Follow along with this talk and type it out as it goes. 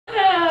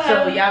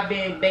So y'all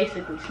been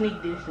basically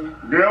sneak dissing.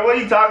 Girl, what are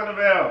you talking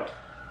about?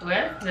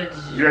 What?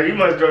 Girl, you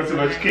must go too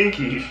much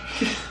kinky.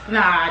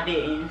 Nah, I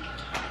didn't.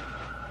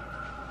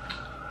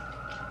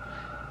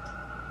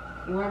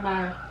 Where am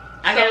I?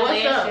 I got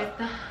what's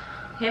up?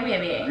 Hit me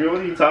up, yeah. Girl,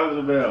 what are you talking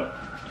about?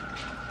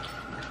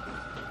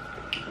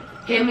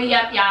 Hit me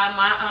up, y'all.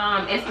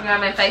 My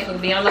Instagram and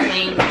Facebook be on the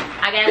link.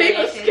 I got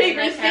People's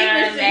keeping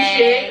secrets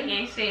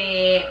and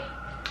shit.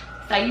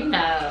 So you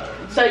know.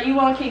 So you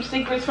won't keep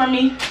secrets from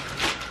me?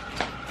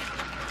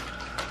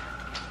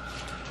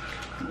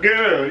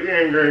 Girl, you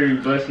ain't ready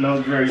to bust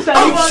no grape. So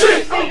you won't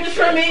keep secrets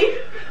from me?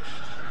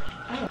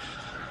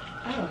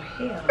 Oh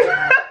hell.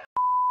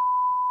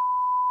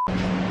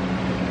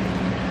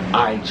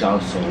 Alright, y'all,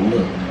 so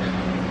look.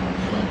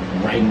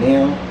 Right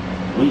now,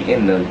 we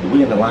in the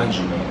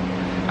laundry room.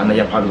 I know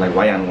y'all probably like,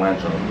 why y'all in the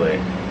laundry room, but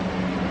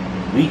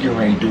we getting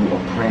ready to do a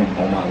prank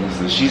on my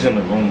Alexis. She's in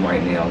the room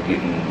right now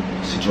getting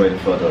situated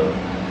for the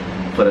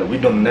we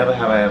don't never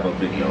have I ever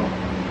video.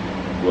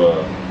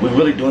 Well, we're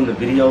really doing the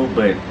video,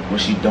 but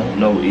what she don't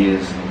know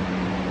is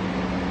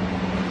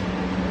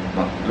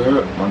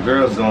my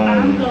girl's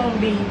gonna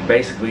be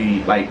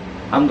basically like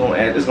I'm gonna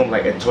add. It's gonna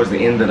be like towards the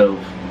end of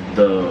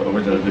the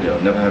original video.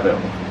 Never have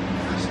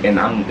ever. And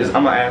I'm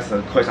gonna ask her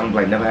a question. I'm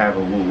like, never have a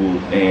woo woo,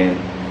 and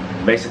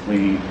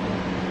basically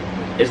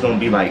it's gonna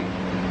be like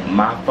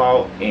my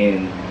fault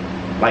and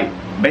like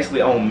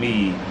basically on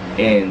me,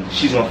 and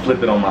she's gonna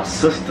flip it on my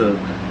sister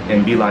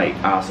and be like,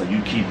 ah, so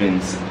you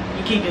keeping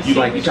you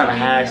like you trying to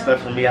hide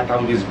stuff from me. I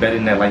thought we was better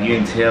than that. Like you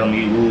didn't tell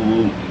me, woo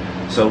woo.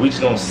 So we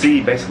just gonna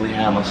see basically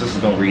how my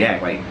sister's gonna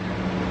react. Like, you know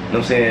what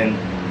I'm saying?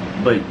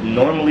 But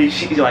normally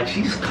she's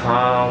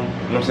calm. You know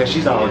what I'm saying?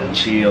 She's all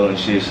chill and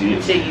shit.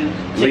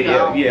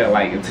 Yeah,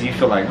 like until you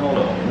feel like, hold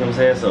on. You know what I'm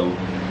saying? So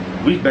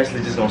we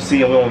basically just gonna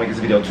see, and we don't make this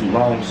video too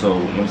long. So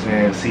you know what I'm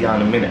saying? See y'all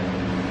in a minute.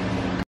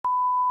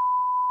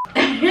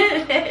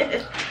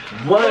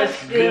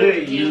 What's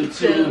good,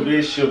 YouTube?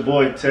 It's your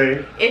boy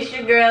Tay. It's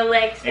your girl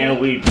Alexis. And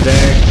we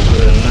back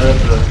with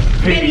another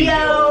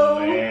video.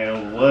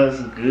 Man, what's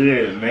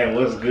good, man?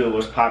 What's good?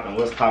 What's poppin'?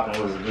 What's poppin'?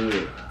 What's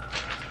good?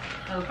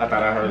 Okay. I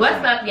thought I heard what's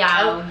something.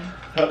 up,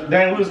 y'all?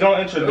 Dang, we was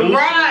gonna introduce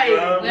right. you,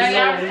 bro. Well,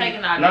 y'all was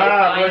taking our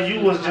Nah, bro, you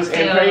was just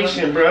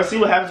impatient, bro. See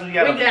what happens when you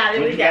got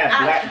when you got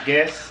black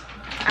guests.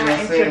 You know what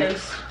I'm saying?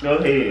 Go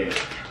ahead.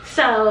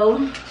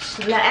 So,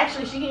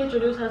 actually, she can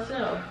introduce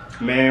herself.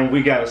 Man,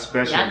 we got a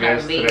special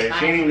guest today.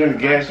 She ain't even gonna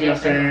guess, you know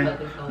what I'm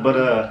saying?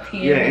 But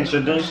yeah,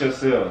 introduce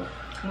yourself.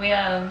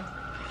 Well,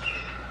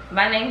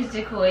 my name is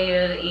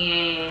Jacoya,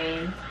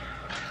 and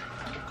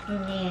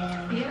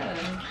yeah,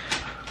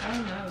 I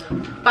don't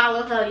know.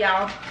 Follow her,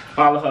 y'all.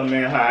 Follow her,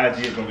 man. Her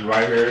IG is gonna be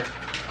right here.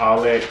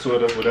 All that,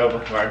 Twitter, whatever,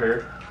 right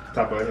here.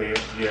 Top of her head,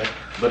 yeah.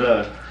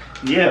 But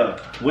yeah,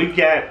 we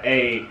got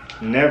a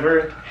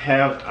never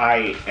have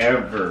I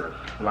ever,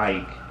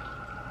 like,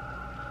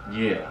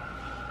 yeah.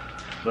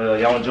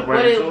 But y'all wanna jump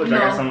right into it?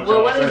 No,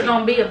 well, what is it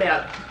gonna be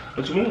about?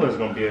 What you mean what it's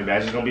gonna be about?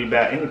 It's just gonna be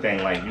about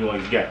anything. Like, you know,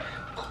 you got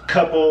a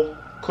couple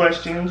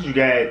questions, you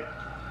got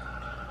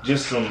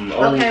just some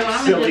old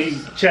silly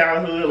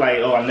childhood, like,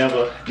 oh, I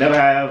never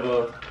have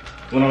a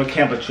went on a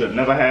camping trip,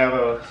 never have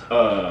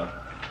a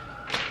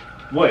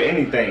what,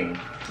 anything.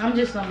 I'm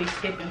just gonna be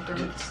skipping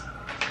through.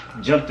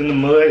 Jumped in the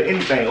mud,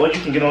 anything. Or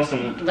you can get on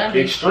some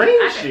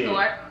extreme shit.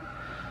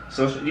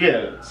 So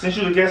yeah, since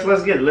you're the guest,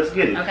 let's get it.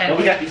 Okay. And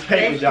we got these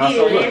papers, y'all.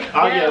 So look,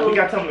 we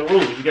got some of the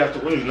rules. You got the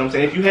rules, you know what I'm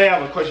saying? If you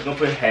have a question, you're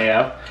gonna put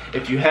have.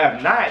 If you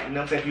have not, you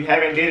know what I'm saying? If you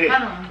haven't did it,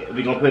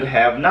 we're gonna put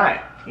have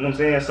not. You know what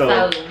I'm saying?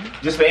 So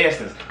just for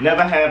instance,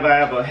 never have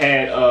I ever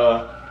had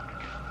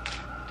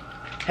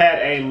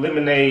a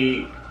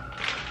lemonade,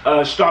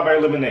 strawberry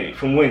lemonade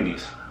from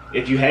Wendy's.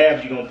 If you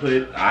have, you're gonna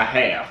put I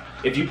have.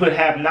 If you put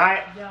have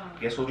not,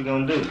 guess what we're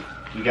gonna do?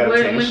 We gotta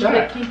take a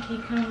shot. When do the kinky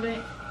come back?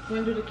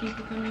 When do the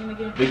kinky come in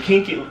again?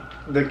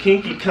 The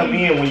kinky come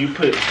in when you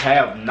put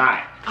have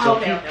not.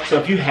 So, so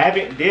if you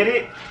haven't did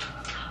it,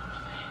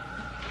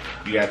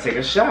 you gotta take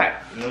a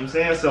shot. You know what I'm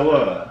saying?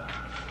 So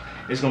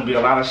it's gonna be a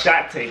lot of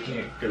shot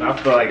taking, because I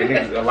feel like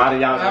a lot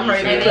of y'all gonna be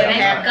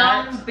saying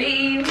gonna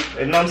be.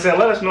 You know what I'm saying?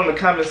 Let us know in the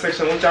comment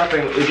section what y'all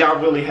think. If y'all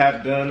really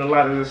have done a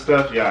lot of this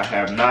stuff, y'all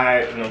have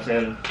not. You know what I'm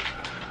saying?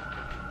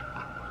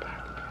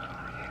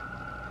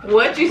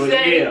 What you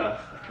say? Yeah,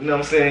 you know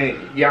what I'm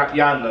saying?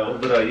 Y'all know,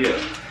 but yeah.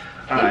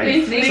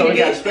 Alright, so we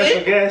got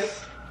special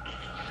guests.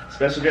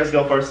 Special guests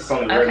go first. It's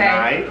only written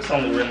 9. It's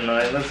only written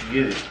 9. Let's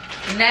get it.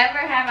 Never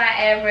have I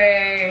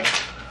ever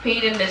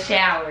peed in the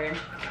shower.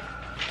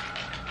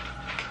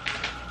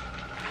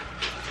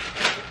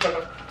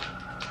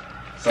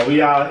 So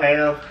we all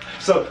have.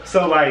 So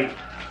like.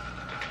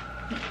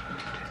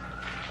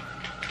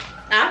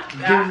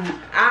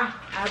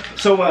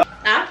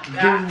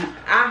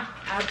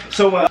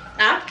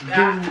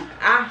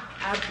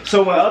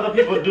 So when other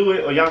people do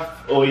it, or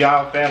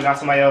y'all family got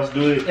somebody else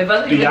do it,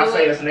 do y'all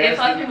say it's nasty? If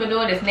other people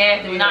do it, it's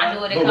nasty. We're not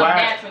doing it, come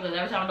naturally.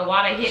 Every time the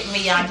water hit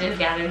me, y'all just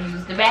gotta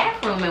use the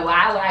bathroom, and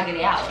why would I get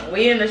out?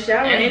 We in the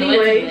shower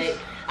anyway.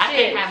 I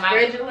shit. Have my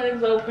spread your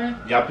legs open.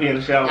 Y'all pee in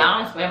the shower? No,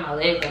 I don't spread my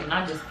legs open.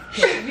 I just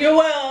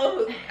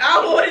Well,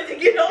 I wanted to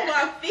get on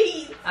my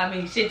feet. I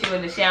mean shit you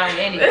in the shower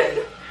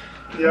anyway.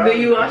 Yeah. Do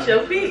you wash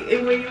your feet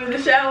when you in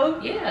the shower?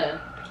 Yeah.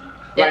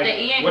 Like, At the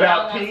end,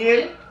 without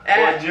peeing?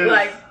 Or just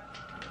Like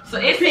so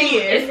it seems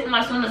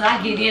like as soon as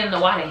I get in the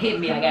water hit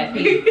me, I got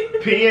pee.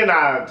 peeing,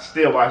 I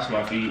still wash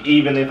my feet.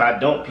 Even if I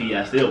don't pee,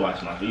 I still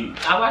wash my feet.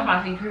 I wash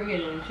my feet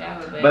period in the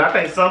shower, But I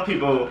think some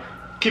people,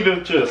 keep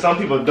it true, some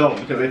people don't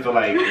because they feel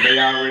like they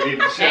already in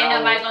the shower. Ain't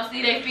nobody gonna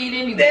see their feet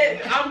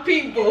anyway. I'm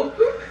people.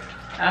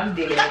 I'm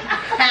dead.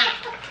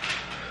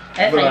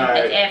 That's But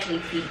like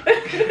athlete feet.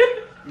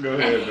 Go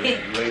ahead,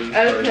 baby. Ladies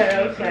first.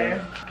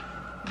 Okay.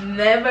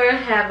 Never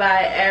have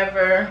I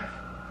ever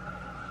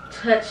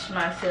touched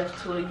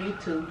myself to a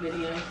YouTube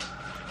video.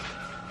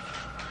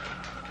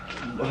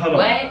 Hold on.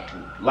 What?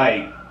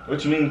 Like,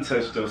 what you mean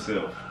touch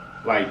yourself?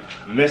 Like,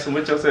 messing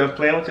with yourself,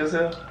 playing with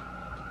yourself?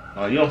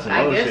 Oh, you on some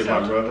other shit,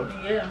 my brother.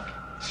 Yeah.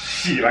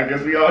 Shit, I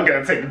guess we all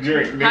gotta take a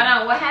drink. Hold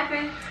on, what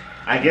happened?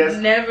 I guess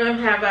Never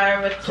have I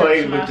ever touched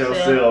play with myself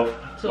yourself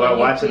to while a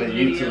watching a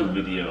YouTube YouTube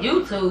video.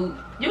 YouTube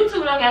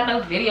don't got no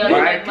videos.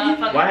 Why- That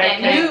motherfucker why that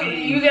can't bad.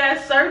 You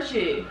gotta search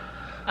it.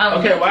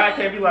 Okay, why I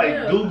can't be like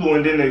Yeah. Google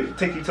and then they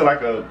take you to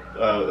like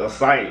a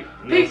site? You know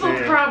what People I'm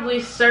saying? probably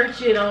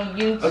search it on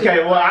YouTube.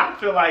 Okay, well I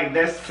feel like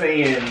that's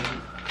saying.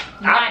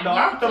 I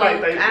feel like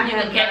they. You I can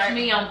have catch not.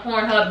 me on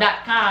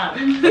Pornhub.com.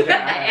 Okay, The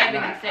I have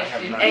not. evidence I have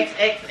section. not.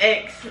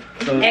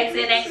 XXX. So,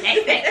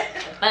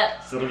 XNXXX. But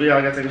so do we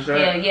all gotta take a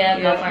shot? yeah,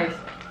 go Yeah. first.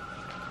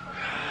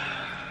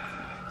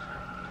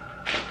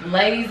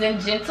 Ladies and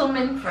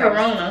gentlemen, first.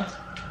 Corona.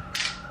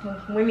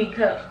 We need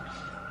cups.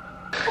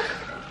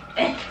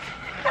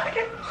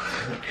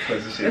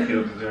 Because this shit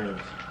kills the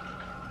germs.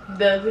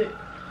 Does it?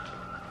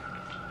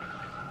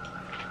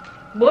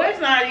 Boy, it's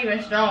not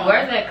even strong.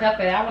 Where's that cup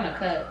at? I want a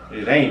cup.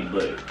 It ain't,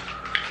 but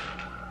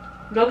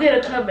Go get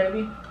a cup,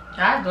 baby.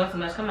 I was doing too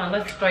much. Come on,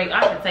 let's straight.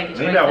 I can take it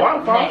straight. ain't that to the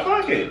waterfall? neck.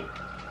 Fuck it.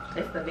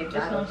 It's the big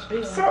Just bottle. don't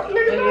spill. Something It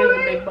is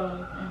nigga. a big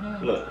bottle.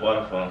 Look,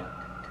 waterfall.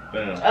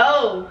 Bam.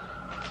 Oh.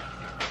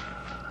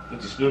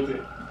 Did you spilled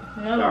it?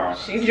 No, No.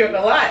 she drank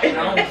a lot. I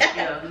don't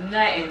spill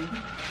nothing.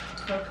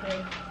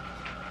 Okay.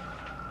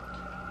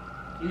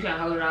 You trying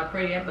to hold it all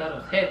pretty? That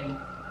bottle's heavy.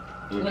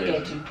 Look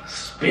at you.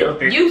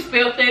 Spilled it. You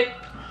spilled it.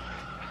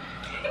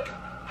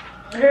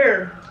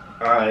 Here.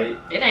 Alright.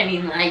 It ain't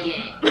even like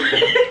it.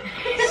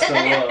 So,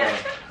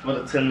 for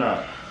the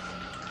 $10.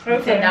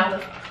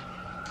 $10.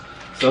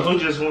 So, who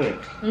just went?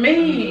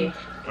 Me.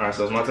 Alright,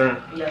 so it's my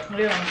turn. Yep.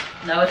 Yeah.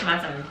 No, it's my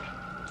turn.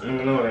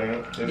 No, it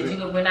ain't. Did Is you it?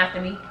 go went after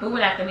me? Who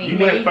went after me? You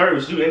went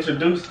first. You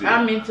introduced it.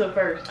 I'm into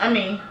first. I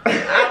mean,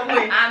 I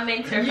went. I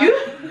meant to.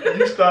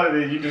 You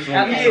started it. You just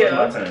went. Okay. So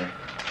it's my turn.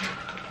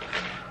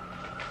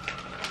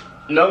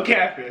 No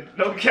capping.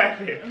 No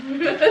capping.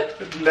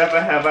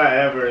 Never have I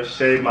ever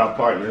shaved my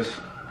partner's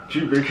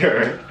pubic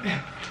hair.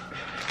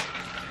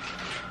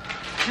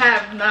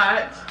 Have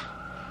not.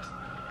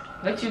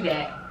 What you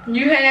got?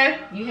 You have?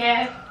 You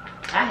have?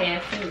 I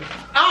have too.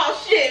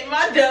 Oh shit,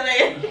 my dumb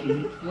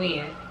ass.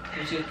 When?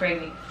 When she was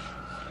pregnant.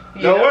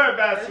 Don't worry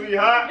about it,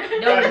 sweetheart.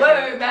 Don't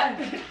worry about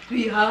it,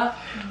 sweetheart.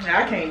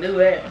 I can't do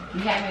that.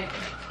 You haven't?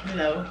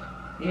 No.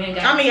 You ain't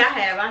got. I mean, I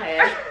have.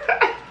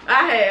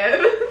 I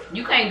have.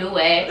 You can't do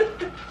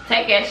it.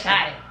 Take that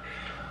shot.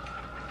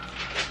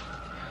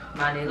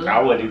 My nigga. I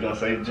wasn't even gonna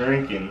say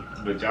drinking,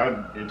 but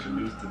y'all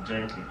introduced the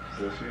drinking.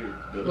 So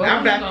shit. What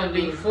I'm you about gonna to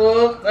be do?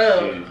 fucked up.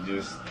 Shit,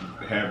 just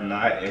have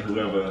not, and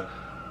whoever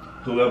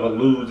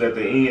lose at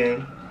the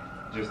end,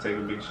 just take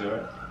a big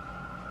shot.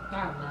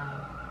 Oh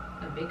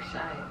no. A big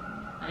shot.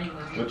 I ain't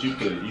gonna. What you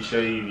put? You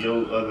shave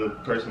your other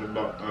person's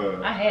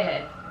I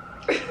had.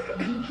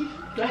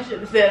 I should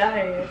have said I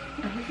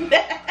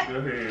had. Go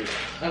ahead.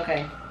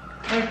 Okay.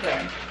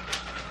 Okay.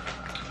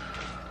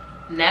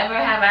 Never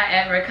have I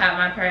ever caught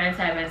my parents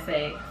having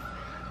sex.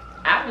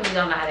 I really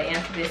don't know how to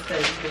answer this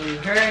because you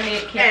heard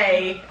it.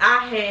 Hey,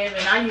 I have,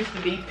 and I used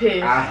to be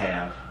pissed. I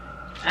have.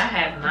 I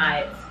have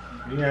not.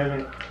 You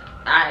haven't?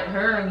 I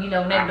heard, you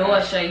know, when that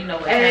door shut, you know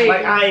what Hey.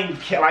 Like I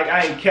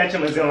ain't catch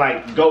them as in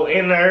like go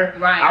in there.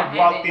 Right, I I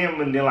walked had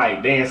in and then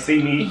like they didn't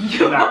see me.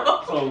 Yo. And I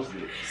closed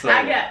it. So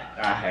I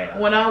I have.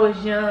 When I was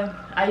young,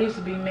 I used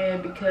to be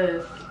mad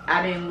because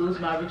I didn't lose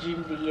my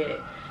virginity yet.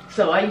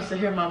 So I used to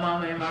hear my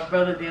mama and my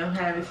brother them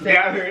having sex.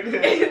 Yeah, I heard And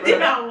this.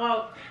 then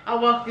I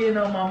walked in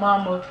on my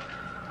mama.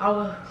 I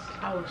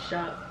was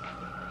shocked.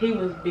 He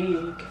was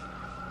big.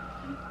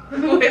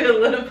 With a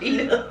little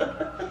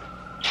Peter.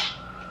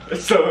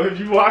 So if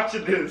you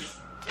watching this,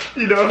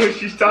 you know who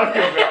she's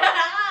talking about.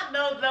 I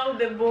don't know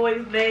the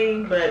boy's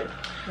name, but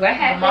What my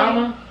happened?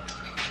 mama.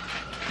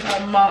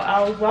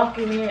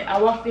 I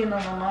walked in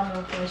on my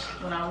mama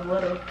when I was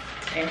little,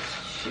 and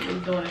she was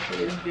doing it to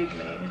this big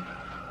man.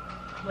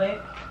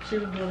 What? She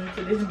was doing it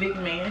to this big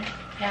man.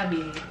 How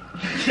big?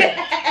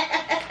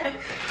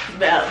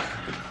 About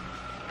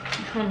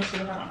Let me see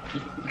how.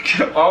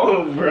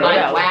 Oh, bro.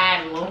 Like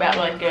wide and About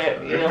like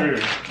that, yeah.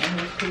 Mhm. And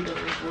his feet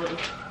are just little.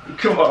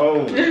 Come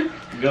on.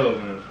 Go,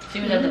 man.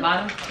 She was at the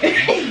bottom.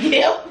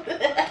 Yep.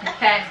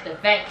 Pass the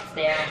facts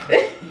down.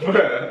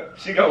 Bruh,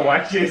 she gonna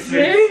watch this.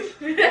 Sis.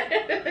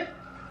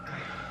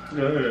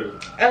 Go ahead.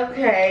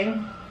 Okay.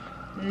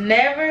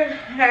 Never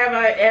have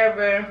I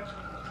ever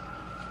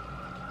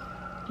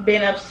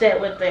been upset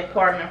with a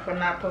partner for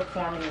not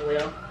performing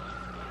well.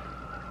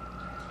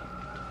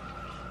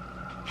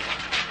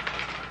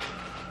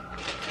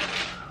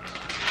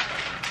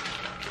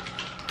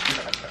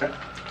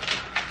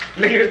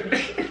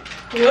 Nigga.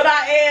 What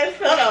I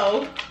asked,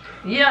 hold on.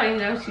 You don't even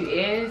know who she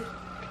is.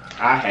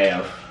 I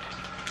have.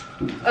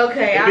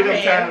 Okay, It be them I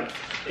have. times,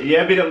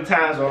 yeah, it be them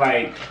times where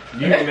like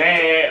you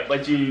mad,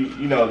 but you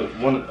know the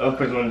one other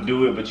person wanna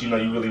do it, but you know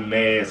you really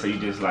mad, so you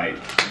just like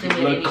Do it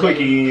look anyway.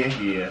 quickie in,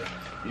 yeah.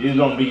 You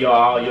don't be your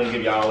all, you don't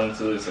give your all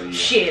into it, so yeah.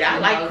 Shit, I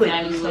like All the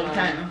time quickies you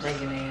sometimes.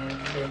 like an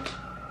ass,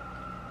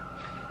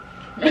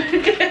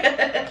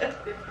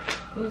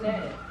 Who's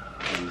that?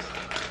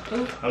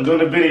 Who? I'm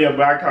doing a video,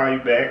 but I'll call you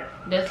back,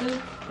 That's who?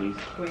 please.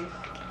 Please.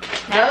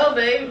 Hello,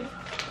 babe.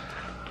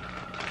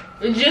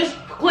 Just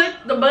click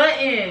the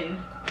button.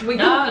 We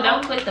No,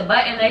 don't click the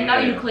button. They know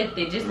you Yeah. clicked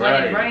it. Just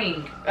let it Right.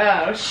 ring.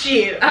 Oh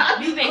shit! I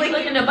You be been clicking.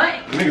 clicking the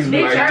button. Niggas be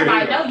Bitch, like,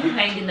 everybody damn. know you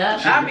hanging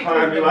up. I be Behind me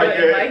clicking like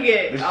the button that. like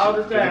that This all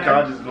the shit- The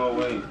car time. just go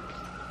away.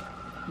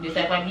 Just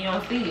act like you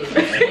don't see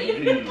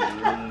it.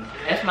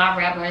 That's my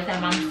rapper every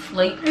time I'm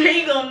asleep.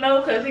 He gonna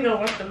know because he gonna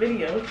watch the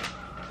video.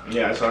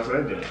 Yeah, that's what I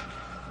said then.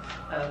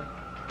 Oh.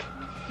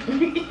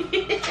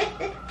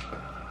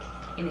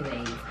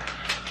 Anyways.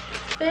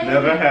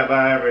 Never have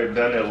I ever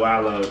done it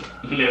while a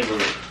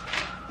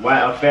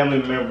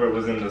family member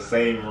was in the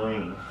same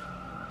room.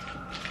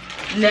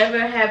 Never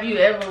have you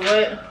ever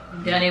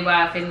what? Done it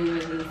while a family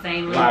was in the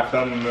same room. While a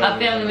family member. A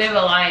family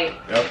member like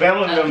A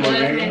family a member.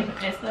 cousin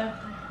Nigga. and stuff.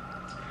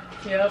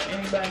 Yep,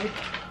 anybody.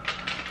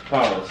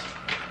 Pause.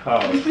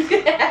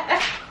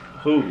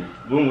 Who?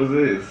 When was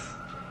this?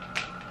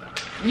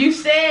 You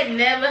said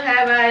never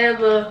have I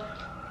ever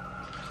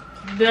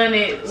done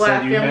it while a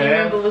So you family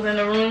have? member was in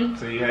the room.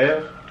 So you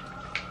have?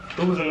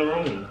 Who was in the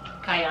room?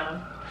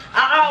 Kayana.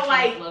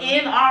 Like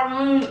in our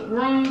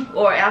room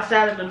or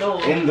outside of the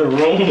door. In the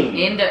room.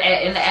 In the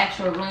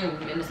actual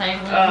room. In the same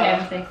room you Oh.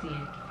 having sex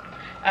in.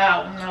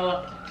 Oh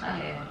no. I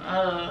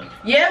have.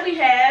 Yeah, we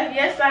have.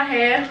 Yes, I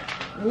have.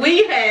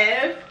 We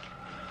have.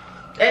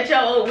 At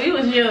your, we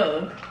was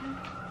young.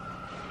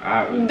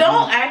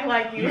 Don't act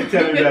like you. You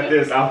tell me about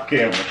this off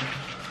camera.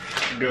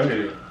 Go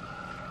ahead.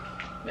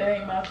 That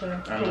ain't my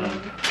turn. I know.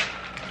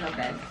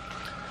 Okay.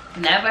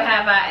 Never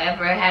have I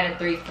ever had a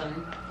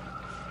threesome.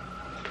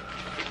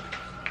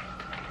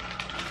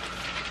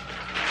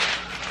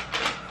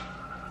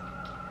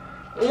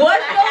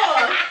 What's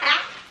yours?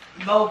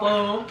 Both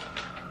of them.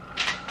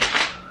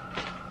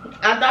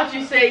 I thought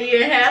you said you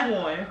didn't have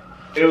one.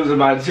 It was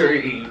about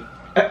dream.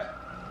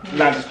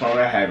 Not just playing,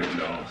 I have it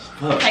though.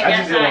 Fuck. Take I that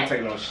just didn't want shot. to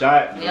take no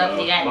shot. Yep,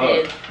 you got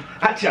Fuck. this.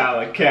 I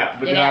try to cap,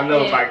 but You then I got know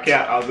this. if I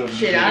cap, I was gonna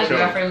Shit, be I in Your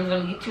trouble. girlfriend was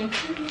gonna get you in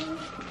trouble.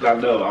 I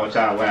know, I was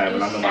trying to laugh,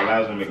 but I know my laugh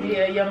was gonna make me.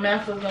 Yeah, your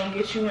mouth was gonna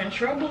get you in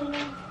trouble.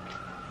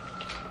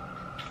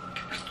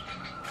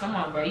 Come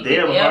on, bro. You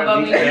Damn, can elbow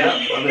hard me.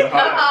 decap. I mean, Come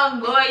hard. on,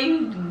 boy.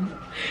 You.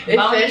 It's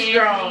bone that candy.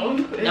 strong.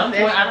 It's Don't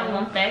that point. I don't strong.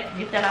 want that.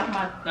 Get that off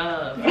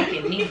my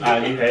fucking knee. Ah,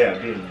 you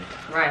have, didn't you?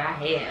 Right, I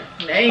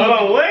have. They ain't Hold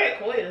on, what?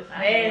 Koya's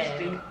I have.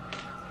 nasty.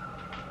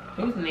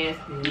 Who's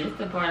nasty? It's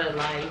a part of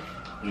life.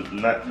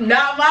 Not.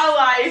 Not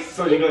my life.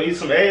 So you gonna eat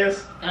some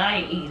ass? I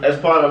ain't eating. That's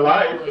part of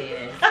life. No, it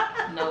is.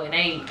 No, it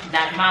ain't.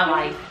 That's my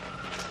life.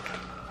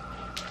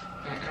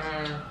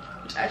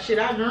 That shit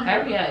I drink.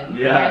 Hurry up. You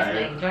Yeah, first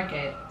alright. thing, drink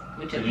it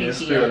with your You didn't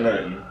pinky spill up.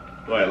 nothing.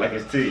 What, like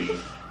it's tea?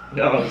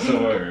 No,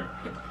 somewhere.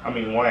 I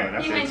mean wine. I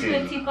You said went to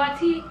a tea. tea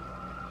party?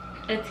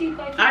 A tea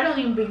party? I don't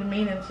even be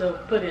meaning to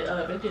put it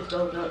up. It just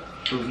goes up.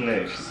 Who's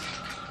next?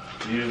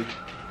 You.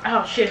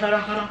 Oh shit, hold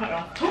on.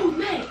 Who's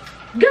next?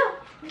 Go.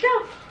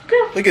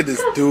 Look at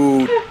this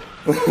dude.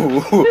 Go.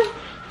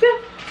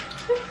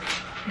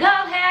 Go,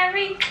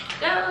 Harry.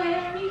 Go,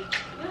 Harry.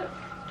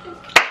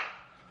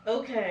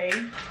 Okay.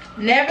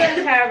 Never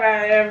have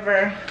I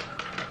ever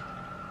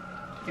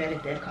That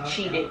is that called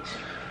cheated.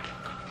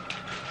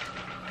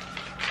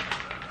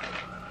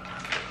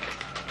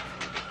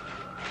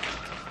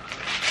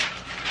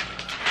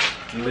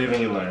 You live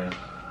and you learn.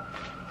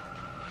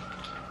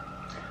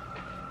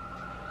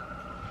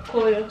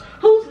 Koya.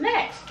 Who's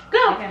next? Go.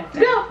 I got a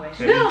Go.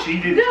 question. Have Go. you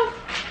cheated? Go.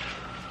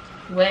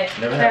 What?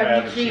 Never have I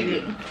Have ever you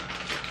cheated. cheated?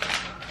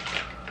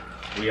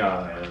 We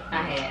all have. I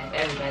have.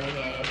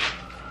 Everybody has.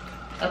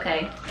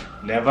 Okay.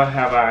 Never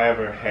have I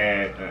ever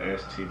had an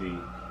STD.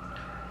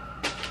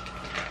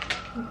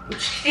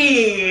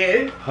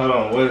 Shit. Hold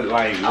on, what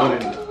like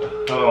what?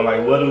 Hold on,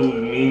 like what do we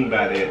mean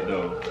by that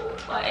though?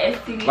 What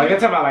STD? Like I'm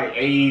talking about like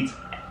AIDS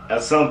or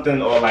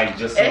something, or like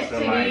just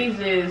something STDs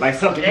is like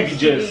something you could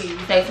just.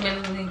 STDs.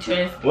 Sexually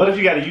trans. What if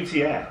you got a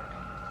UTI?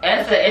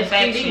 It's an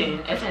infection.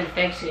 It's an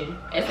infection.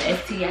 It's an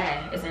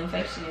STI. It's an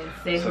infection.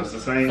 So it's the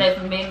same?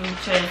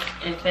 Sex-transmitted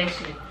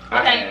infection.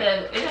 It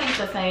ain't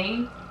the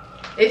same.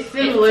 It's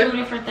similar. It's two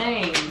different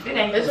things. It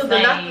ain't That's the what the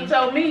doctor same.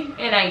 told me.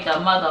 It ain't the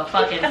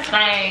motherfucking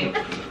same.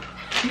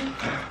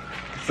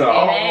 So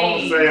all I'm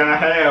gonna say I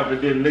have, and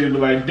then niggas be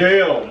like,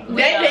 damn.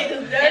 That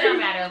nigga's It dirty. don't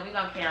matter. We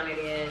gonna count it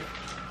as.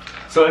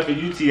 So if a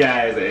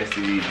UTI is an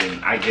STD,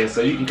 then I guess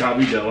so. You can call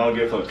me dumb. I don't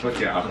give a fuck. Fuck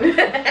y'all.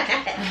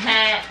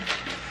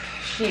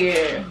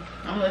 Shit.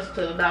 I'm listening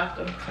to the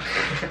doctor.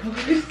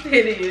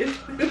 It is.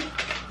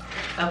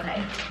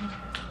 Okay.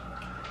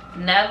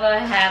 Never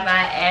have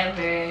I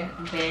ever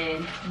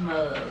been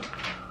mugged.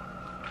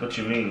 What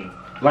you mean?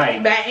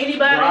 Like By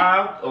anybody?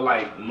 robbed or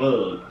like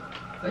mugged?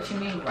 What you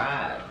mean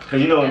robbed?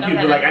 Cause you know when That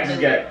people don't like, have I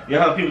just nothing got, you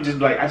know how people just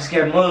be like, I just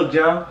got mugged,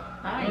 y'all.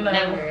 I ain't No.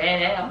 never heard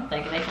that. I'm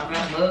thinking they talking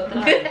about mugged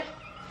up.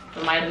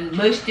 Somebody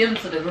mushed them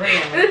to the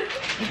ground.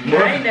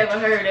 I ain't never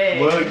heard that.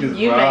 Mug is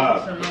you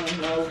robbed. making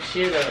some old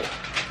shit up.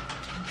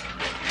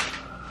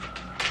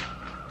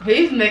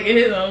 He's making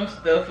his own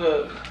stuff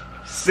up.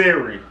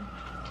 Siri,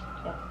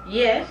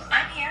 Yes.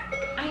 I'm here.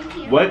 I'm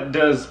here. what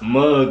does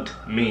mugged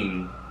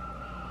mean?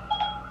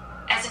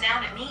 As a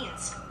noun, it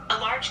means a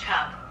large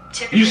cup.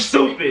 Typically You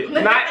stupid.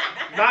 not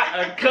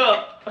a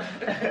cup.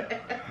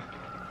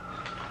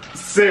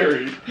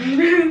 Siri,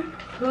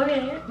 Go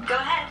ahead. Go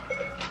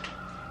ahead.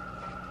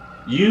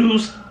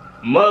 use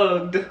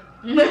mugged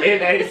in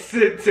a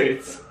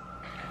sentence.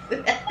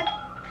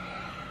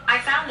 I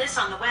found this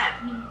on the web.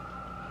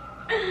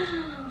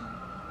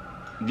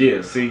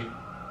 Yeah, see?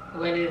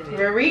 What is it?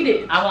 Well, read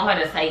it. I want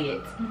her to say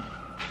it.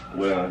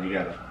 Well, you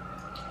gotta.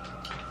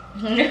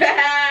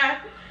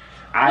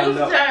 I Whose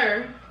know.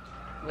 turn?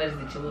 What is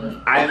it you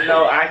want? I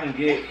know I can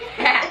get.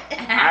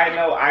 I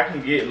know I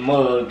can get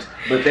mugged,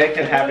 but that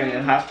can happen in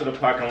a hospital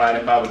parking lot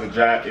if I was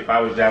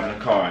driving a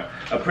car.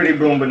 A pretty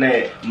broom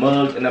brunette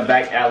mugged in a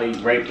back alley,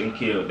 raped and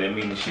killed. That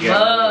means she got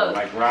Mugged.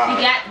 like robbed.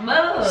 She got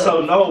mugged.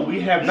 So no, we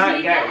have not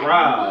She got got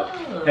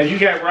robbed. mugged. Have you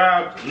got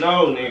robbed?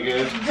 No,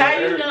 nigga. How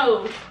you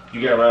know?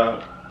 You got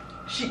robbed.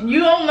 You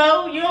don't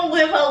know? You don't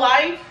live her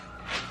life?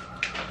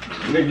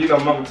 Nigga, you know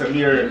mama tell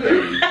me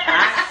everything.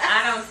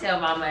 I don't tell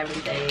mama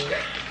everything.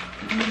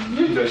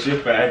 You know she'll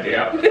find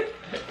out.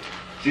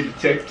 She the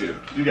detective.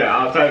 You got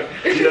all type.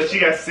 You know she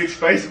got 6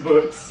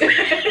 Facebooks.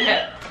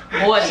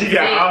 More than She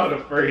got six. all the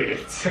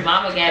friends.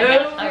 Mama got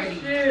Oh, about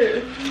 30.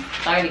 shit.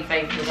 30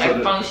 Facebook. So Every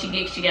the- phone she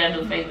gets, she got a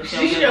new Facebook.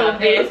 She She don't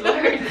give her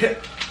password.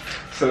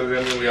 So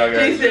then we all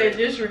got. She said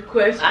just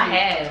request I it.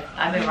 have.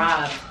 I've been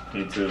robbed.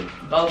 Me too.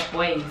 Both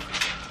ways.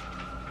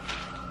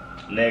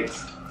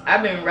 Next.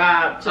 I've been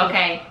robbed too.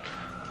 Okay.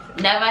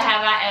 Never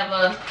have I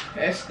ever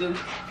That's stupid.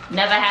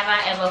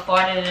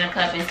 farted in a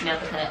cup and smelled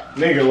the cup.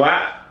 Nigga,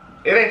 why?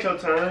 It ain't your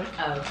turn.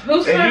 Oh.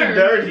 Who's And turn? you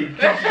dirty.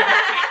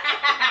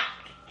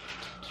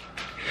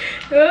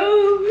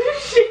 Oh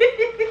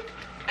shit.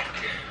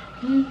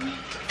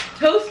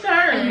 Whose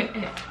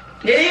turn?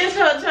 It is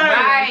her turn.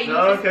 Right.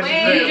 No, You just 'cause you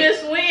win. You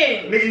just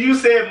win. Nigga, you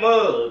said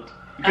mugged.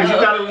 Because you Oh.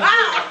 thought it was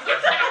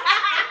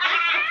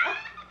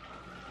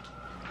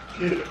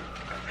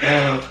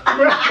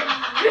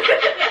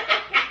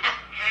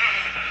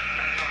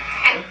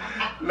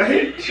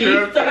Like, He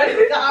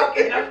started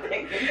talking. I'm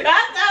thinking.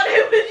 I thought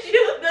it was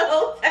you the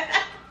whole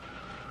time.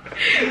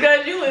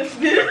 Because you was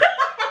still.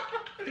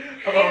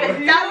 Oh,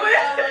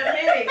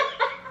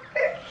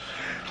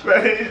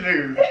 man, these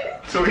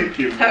niggas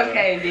tweaking, bro.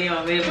 Okay,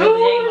 damn, man. But Oh it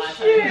ain't my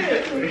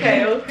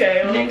shit.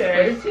 Okay.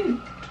 Next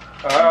question.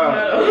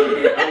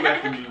 Oh, I'm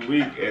about to be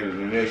weak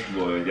editing this,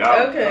 boy.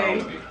 Y'all Okay. call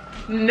me.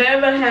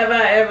 Never have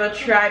I ever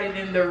tried it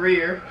in the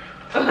rear.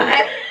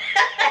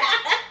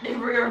 The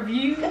rear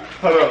view.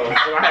 Hold on,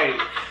 like,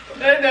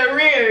 In the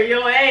rear,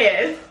 your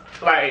ass.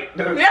 like,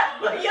 Your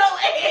what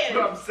ass.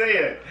 I'm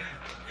saying,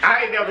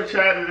 I ain't never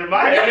tried it in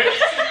my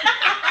ass.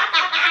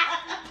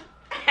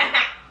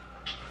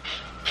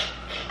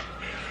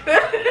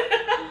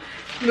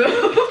 No.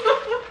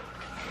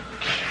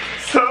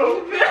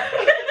 So,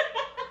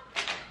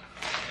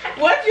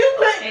 What you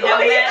put? It don't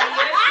matter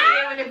what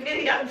shit when the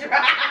video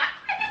drop.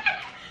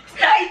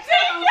 Stay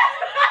tuned.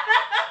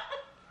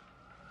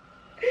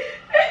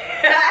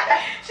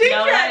 She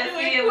Don't tried let to us do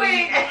see it it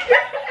when quick.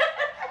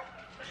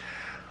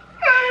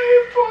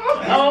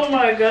 Oh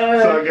my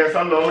god. so I guess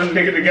I'm the only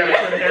nigga that got a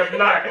 2.5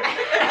 knock. You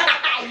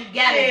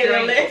gotta Yeah,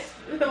 drink. let's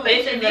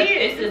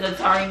This is a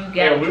turn you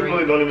Yeah, gotta we drink.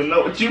 really don't even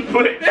know what you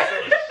put. Shit.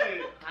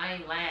 I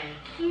ain't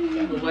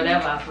lying. But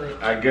whatever I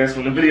put. I guess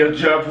when the video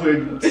drop,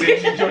 we'll send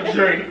you your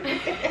drink.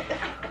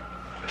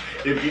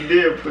 If you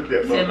did put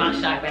that Send my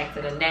motherfucker- shot back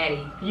to the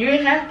natty. You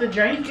didn't have to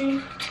drink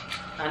it.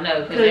 I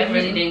know, because that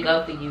really didn't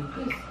go for you.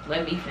 'Cause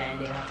let me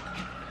find out.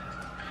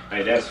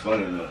 Hey, that's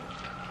funny though.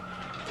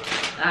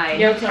 Alright.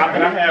 Your How turn.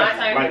 can I My have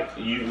turn. like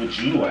you with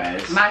you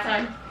ass? My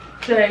turn.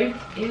 Say.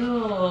 Ew.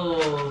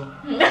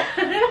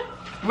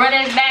 Run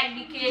it back,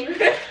 you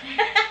kid.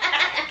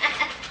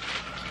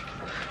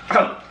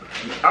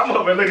 I'm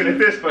over looking at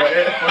this for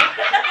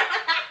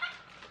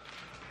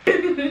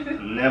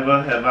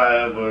Never have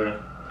I ever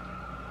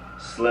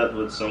slept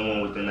with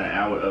someone within an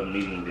hour of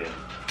meeting them.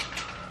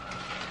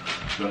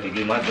 Go ahead,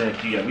 get my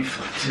drink. You got me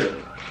fucked up.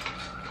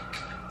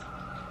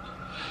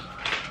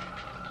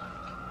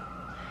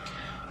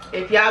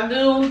 If y'all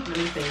do, Let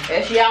me see.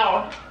 that's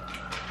y'all.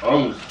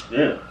 Oh,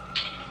 yeah.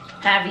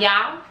 Have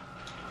y'all?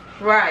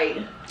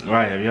 Right.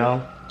 Right, have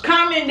y'all?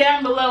 Comment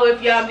down below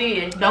if y'all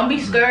did. Don't be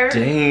scared.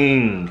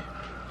 Dang.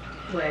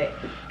 What?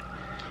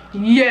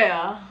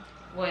 Yeah.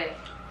 What?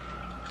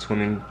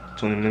 20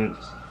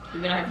 minutes.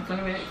 You been out for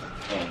 20 minutes?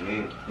 Oh,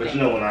 man. But you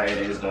know when I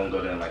edit, it's gonna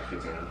go down like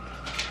 15 minutes.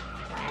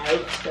 I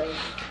hope so.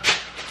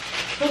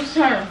 Whose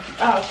turn?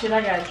 Oh shit,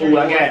 I got Ooh,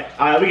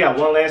 alright, we got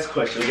one last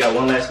question. Everybody,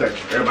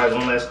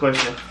 one last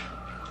question.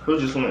 Who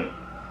just went?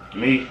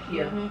 Me?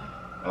 Yeah.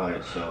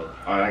 Alright, alright,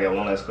 I got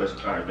one last question.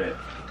 Alright, bet.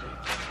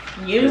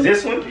 You? Is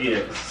this one?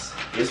 Yeah,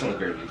 this one's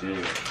gonna be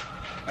good.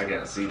 I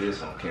gotta see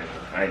this on camera.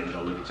 I ain't even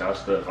gonna look at y'all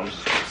stuff. I'm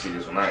just gonna see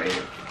this when I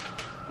edit.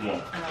 Come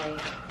on.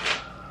 Alright.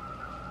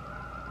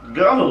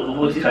 Go!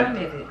 Whose turn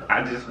is it?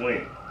 I just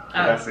went.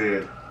 Oh. I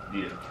said,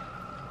 yeah.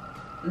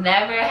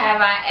 Never have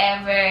I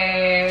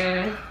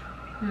ever.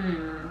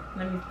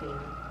 Let me see.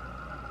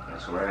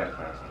 That's where I had to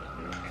find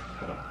something.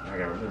 Hold on, I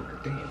gotta remember.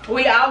 Damn.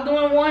 We all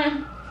doing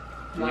one?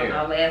 One,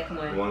 Yeah. our last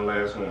one. One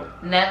last one.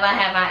 Never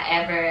have I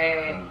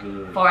ever I'm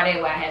good.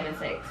 farted while having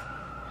sex.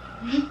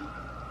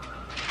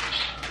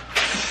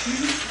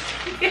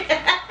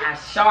 I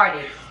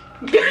sharted.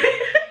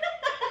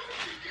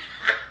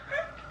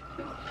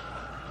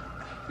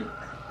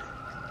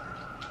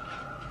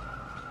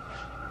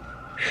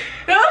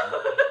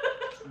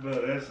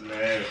 Bro, that's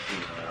nasty.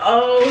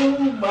 Oh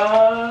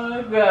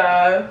my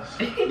gosh.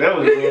 That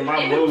would ruin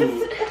my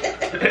mood.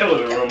 That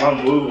would ruin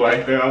my mood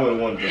right there. I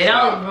wouldn't want to It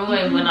stop. only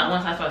ruined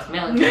once I start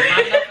smelling it.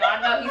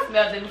 I know he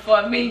smelled it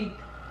before me.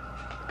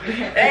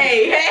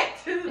 Hey, had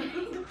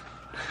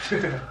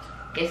to.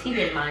 Guess he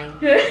didn't mind.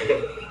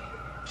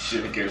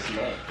 Should've guessed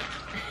not.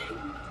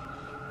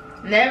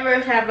 Never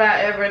have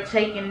I ever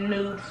taken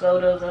nude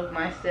photos of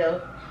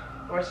myself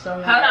or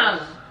someone Hold on.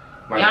 else.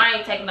 Y'all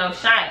ain't taking no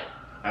shot.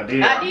 I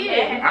did. I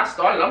did. I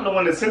started. I'm the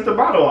one that sent the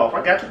bottle off.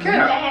 I got the You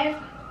cap.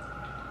 have?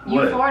 You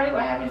What? farted while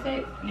having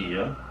sex?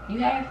 Yeah. You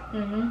have?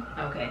 Mm-hmm.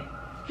 Okay.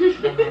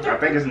 I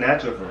think it's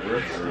natural for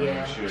real. For real.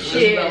 Yeah. Shit. It's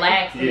Shit.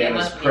 relaxing. Yeah, It and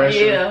it's must be.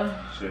 pressure.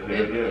 Yeah. Shit,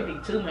 It'd hell be yeah.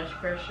 too much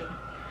pressure.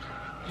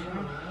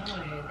 I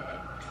wanna hear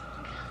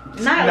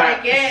that. Not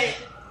like that.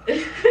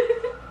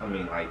 I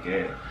mean, like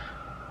that.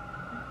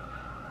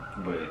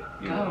 But,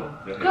 you know.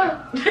 Go.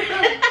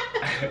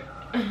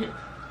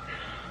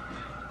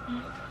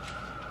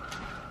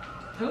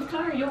 Whose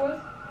turn? Yours?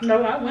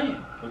 No, I went.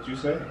 What you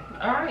say?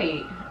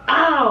 Alright.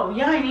 Oh,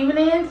 y'all ain't even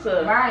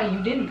answer. Right, you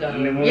didn't go.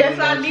 Yes,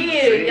 I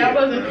did. Y'all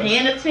wasn't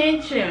paying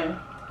attention.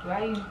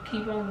 Why you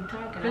keep on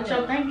talking? Put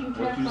your thinking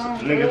What caps you say? on.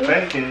 Nigga boo.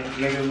 thinking.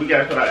 Nigga, we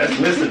gotta put our that's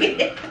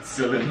listening.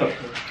 Silly no.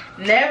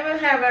 Never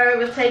have I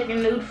ever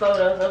taken nude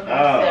photos of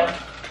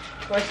myself.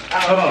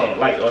 Hold on,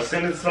 like, or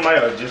send it to somebody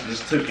or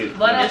just took it?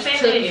 What I Just said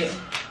took is,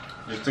 it.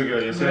 Just took it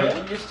on yourself?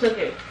 Yeah, just took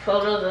it.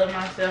 Photos of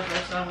myself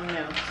or someone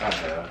else. I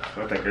have.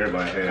 I think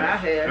everybody has. I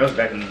have. That was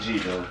back in the G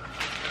though.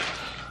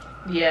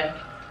 Yeah.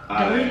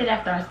 delete it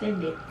after I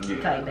send it.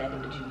 Yeah. Type back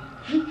in the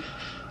G.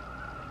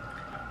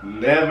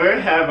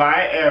 Never have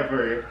I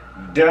ever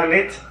done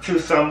it to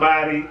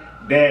somebody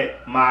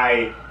that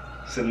my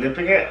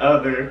significant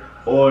other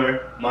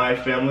or my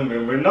family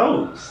member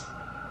knows.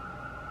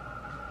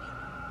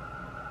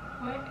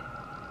 What?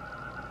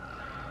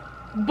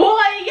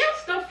 Boy,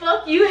 yes the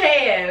fuck you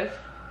have.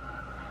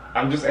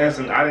 I'm just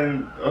answering. I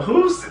didn't.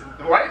 Who's?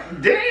 Why?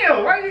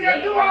 Damn! Why you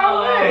gotta do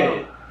all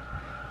that?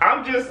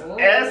 I'm just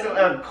answering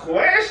a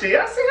question.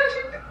 I see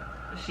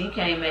how She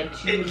came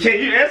at you. Can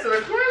you answer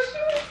the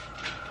question?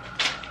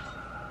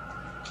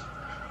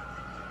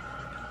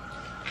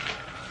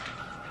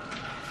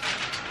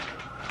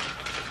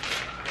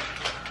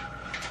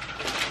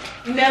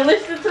 Now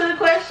listen to the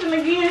question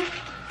again.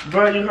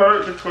 Bro, you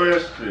heard the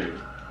question.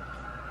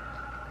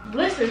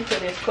 Listen to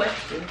this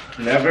question.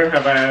 Never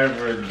have I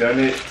ever done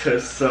it to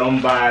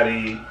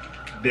somebody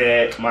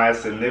that my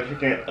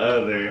significant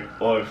other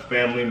or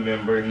family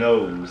member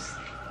knows.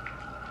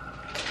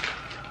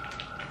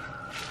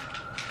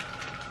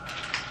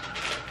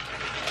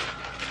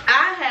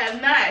 I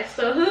have not.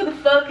 So who the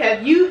fuck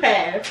have you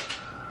have?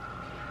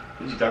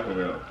 What you talking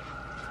about?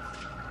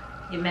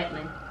 You met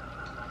me.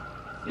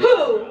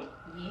 Who?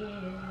 Yeah.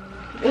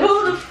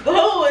 Who is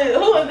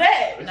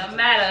that? No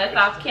matter. It's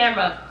off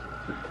camera.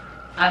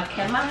 Off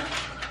camera?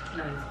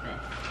 No, it's not.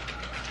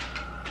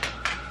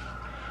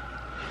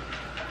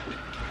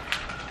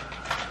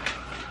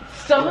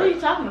 So who are you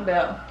talking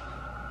about?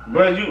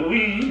 Bro,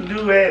 we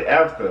do that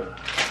after.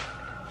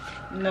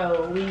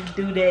 No, we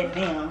do that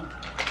now.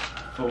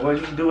 For what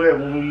you do it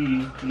when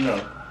we, you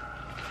know.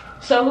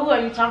 So who are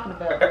you talking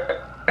about?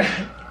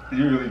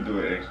 You really do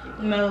it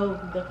extra. No,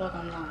 the fuck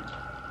I'm not.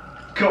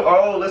 Come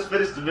on, let's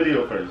finish the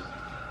video first.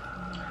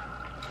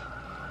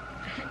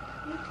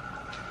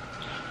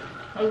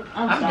 Oh,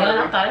 I'm I'm sorry. done.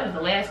 I thought it was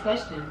the last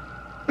question.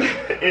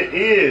 It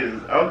is.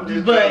 I'm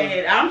just But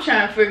trying. I'm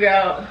trying to figure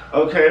out,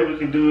 Okay, we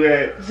can do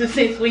that.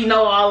 since we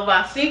know all of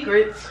our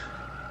secrets.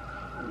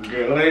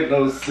 Girl, ain't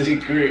no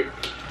secret.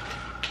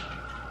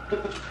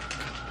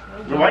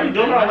 Bro, why you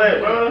doing all that,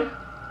 bro?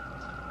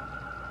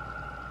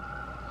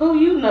 Who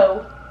you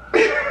know?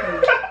 What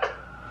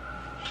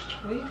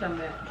you talking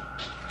about?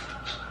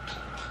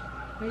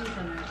 What you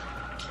talking about?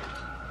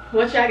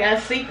 What, y'all got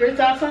secrets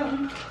or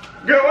something?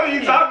 Girl, what are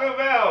you talking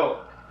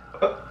about?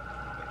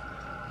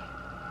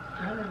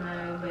 I don't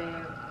know,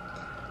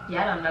 but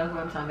y'all don't know who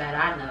I'm talking about.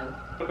 I know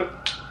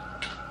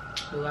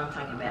who I'm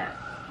talking about.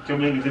 Can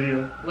we make a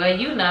video? Well,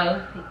 you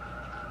know.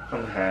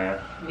 I'm high.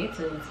 Me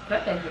too.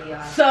 Put that video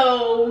out.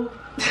 So,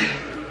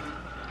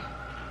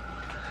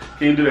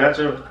 Can you do the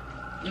outro?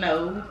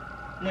 no.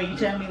 When you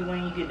tell me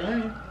when you get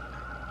done.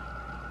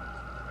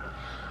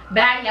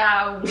 Bye,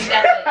 y'all. We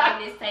got to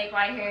end this tape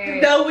right here.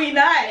 No, we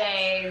not.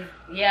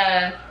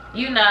 Yeah.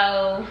 You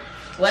know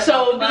what's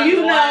So, do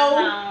you know?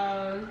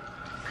 on.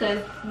 Cause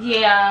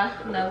yeah,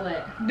 know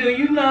what? Do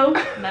you know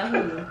Know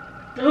who?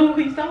 who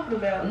he's talking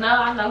about? No,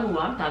 I know who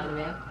I'm talking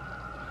about.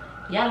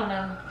 Y'all don't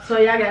know. So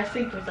y'all got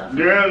secrets or something?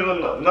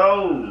 Girl,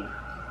 no.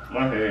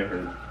 My head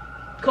hurt.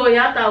 Corey,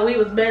 I thought we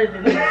was better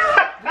than this.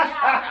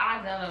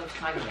 I don't know what you're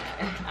talking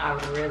about.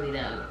 I really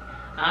don't.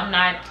 I'm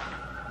not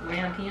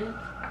around here.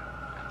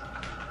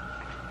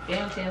 They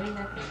don't tell me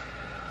nothing.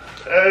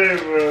 Hey,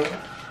 bro.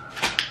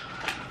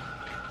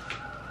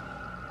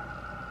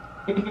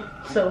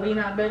 So we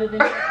not better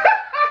than you?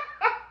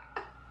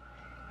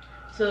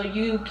 So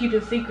you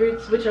keeping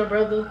secrets with your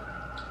brother?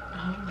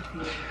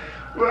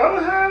 Bro,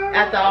 I'm high.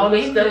 After all the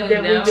We stuff do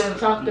that know. we just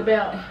talked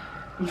about?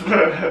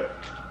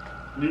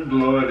 You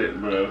blowing it,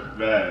 bro.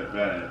 Bad,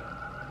 bad.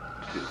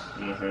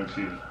 You know what I'm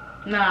saying?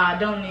 Nah, I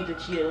don't need to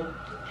chill.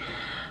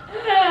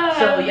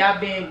 So y'all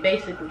been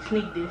basically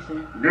sneak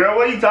dissing. Girl,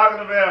 what are you talking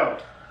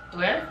about?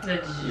 Where's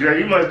the Girl,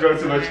 you must drink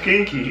too much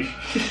kinky.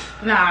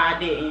 Nah, I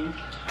didn't.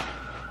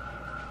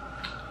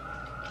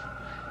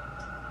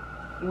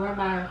 Where am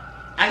I?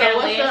 I So got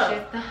what's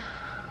lashes. up?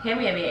 Hit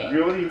me up,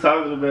 Girl, what are you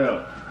talking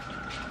about?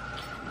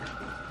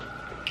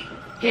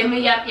 Hit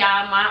me up,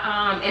 y'all.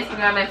 My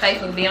Instagram and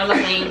Facebook be on the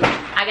link.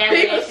 I got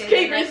People lashes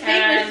keeping in the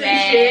secrets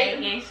and shit.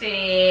 and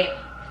shit.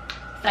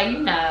 So you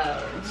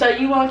know. So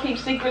you won't keep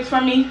secrets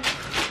from me?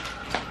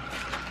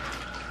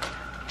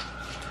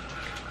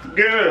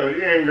 Girl,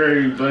 you ain't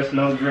great, but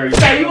no great.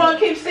 So you won't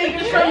keep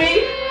secrets from me?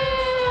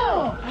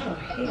 Oh,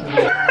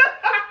 hell.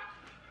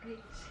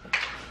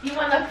 You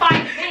wanna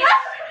fight, bitch?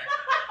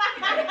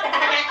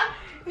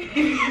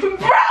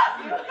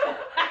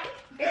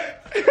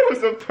 It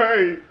was a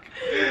prank.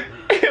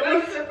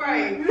 What was the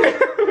prank?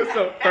 It was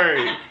a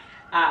prank.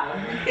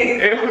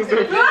 It was a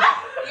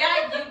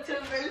Y'all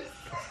YouTubers.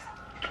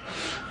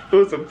 It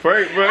was a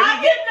prank, bro. I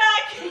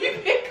cannot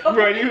keep it going.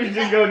 Bro, you was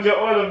just gonna jump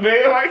on the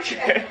bed like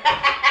that.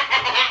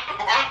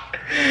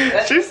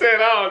 She said,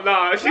 oh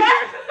no.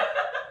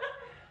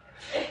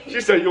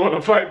 She said, you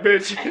wanna fight,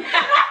 bitch?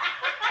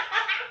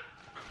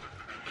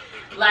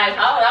 Like,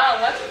 hold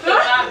on, what's in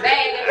my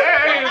bag?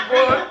 Hey,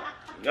 boy.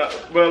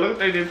 Bro, look what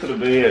they did to the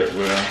bed,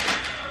 bro.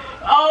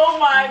 Oh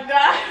my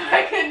god,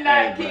 I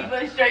cannot Hey, keep bro.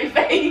 a straight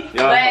face.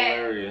 Y'all But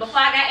hilarious. before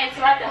I got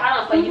interrupted, hold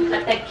on, before you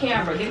cut that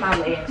camera, get my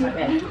legs right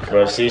back.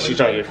 Bro, see, she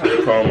trying to get free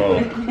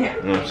promo. You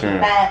know what I'm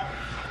saying?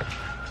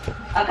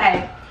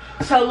 Okay,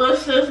 So little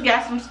sis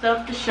got some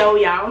stuff to show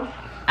y'all.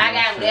 I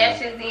got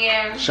lashes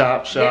in.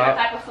 Shop, Different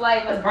type of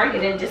flavors. Bring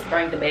it in, just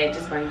bring the bag,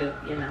 just bring the,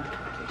 you know.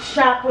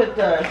 Shop with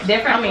us.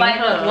 Different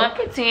flavors, her. 1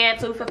 for 10,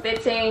 2 for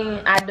 15.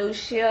 I do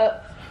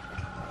ship.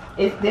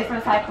 It's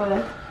different type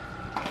of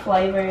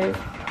flavors.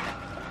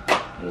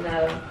 You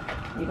know,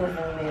 you can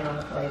zoom in on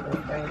the flavors,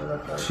 bring a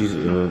look. She's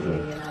you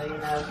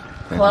know.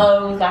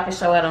 Clothes, I can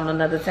show it on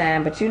another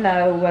time, but you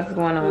know what's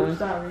going Oh, on.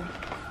 sorry.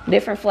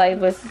 Different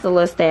flavors, the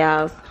little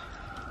styles.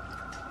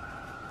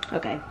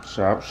 Okay.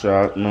 Shop, you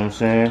know what I'm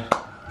saying?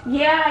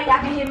 Yeah, y'all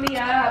can hit me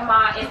up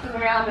my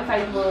Instagram and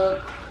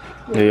Facebook.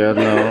 Yeah, I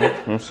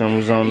know. I'm saying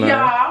who's on Y'all, there.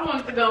 I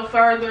wanted to go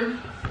further.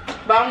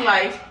 But I'm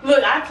like,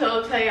 look, I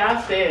told Tay,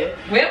 I said,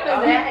 When was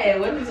that?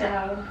 What was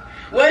y'all?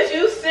 was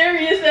you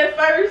serious at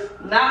first?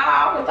 Nah,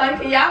 I was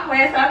thinking y'all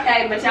playing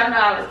okay, but y'all know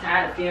I was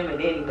tired of filming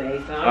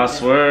anyway, so I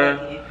swear,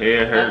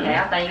 it hurt Okay,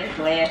 I think it's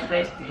the last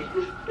question.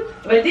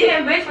 But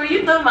then, bitch, when you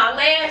threw my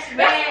last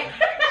back,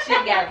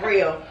 shit got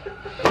real.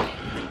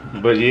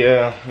 But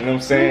yeah, you know what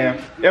I'm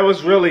saying? It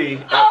was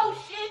really. Oh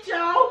shit,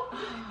 y'all.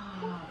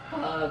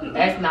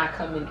 That's not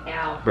coming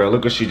out. Bro,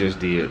 look what she just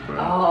did, bro.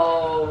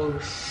 Oh,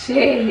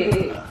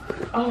 shit.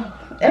 Oh,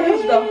 that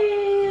was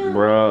the,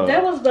 Bro.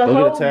 that was the Look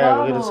whole at the towel,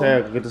 look at the bottle.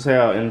 towel, get the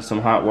towel in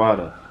some hot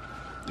water.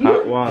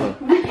 Hot water.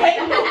 We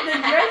can't move the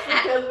dress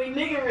because we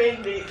nigga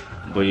rigged it.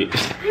 But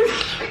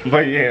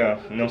yeah,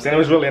 you know what I'm saying? It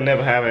was really a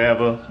never have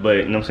ever, but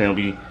you know what I'm saying?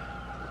 We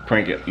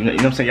prank it. You know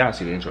what I'm saying? Y'all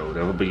see the intro or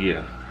whatever, but yeah. You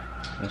know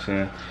what I'm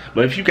saying?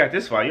 But if you got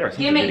this far, you already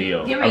seen the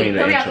video. Give I me, mean the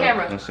put me on intro.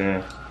 camera. You know what I'm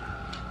saying?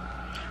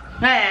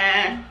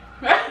 Man.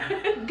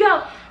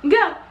 Go,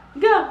 go,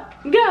 go,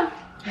 go.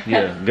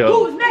 Yeah,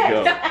 go. Who's next?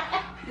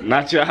 Go.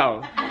 Not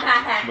y'all.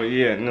 But But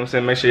yeah, you know what I'm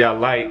saying? Make sure y'all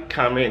like,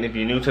 comment, and if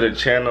you're new to the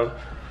channel,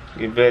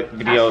 give that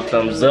video a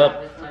thumbs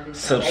up.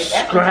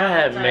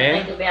 Subscribe,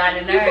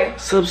 man.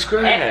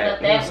 Subscribe.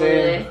 You know what I'm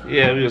saying?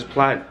 Yeah, we was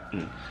plotting.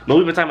 But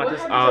we've been talking about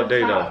this all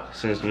day though,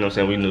 since you know what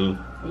I'm saying we knew.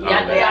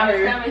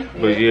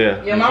 But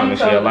yeah, Your mama make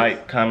sure you told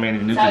like, comment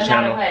if you're new to the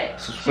channel.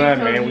 Subscribe,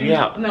 man. We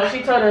out. No,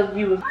 she told us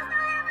you was.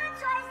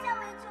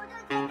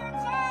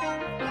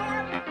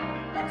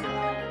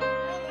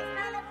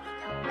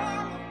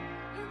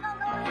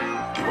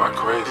 You are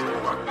crazy. You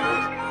are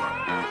crazy.